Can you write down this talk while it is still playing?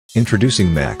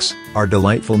Introducing Max, our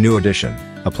delightful new addition,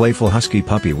 a playful husky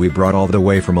puppy we brought all the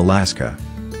way from Alaska.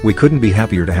 We couldn't be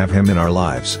happier to have him in our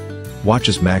lives. Watch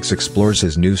as Max explores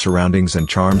his new surroundings and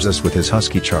charms us with his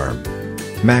husky charm.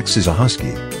 Max is a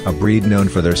husky, a breed known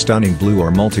for their stunning blue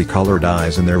or multicolored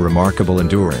eyes and their remarkable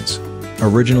endurance.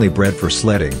 Originally bred for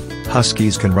sledding,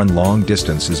 huskies can run long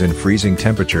distances in freezing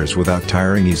temperatures without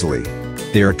tiring easily.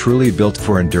 They are truly built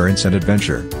for endurance and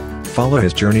adventure. Follow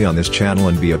his journey on this channel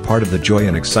and be a part of the joy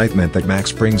and excitement that Max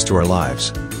brings to our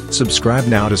lives. Subscribe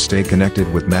now to stay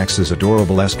connected with Max's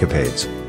adorable escapades.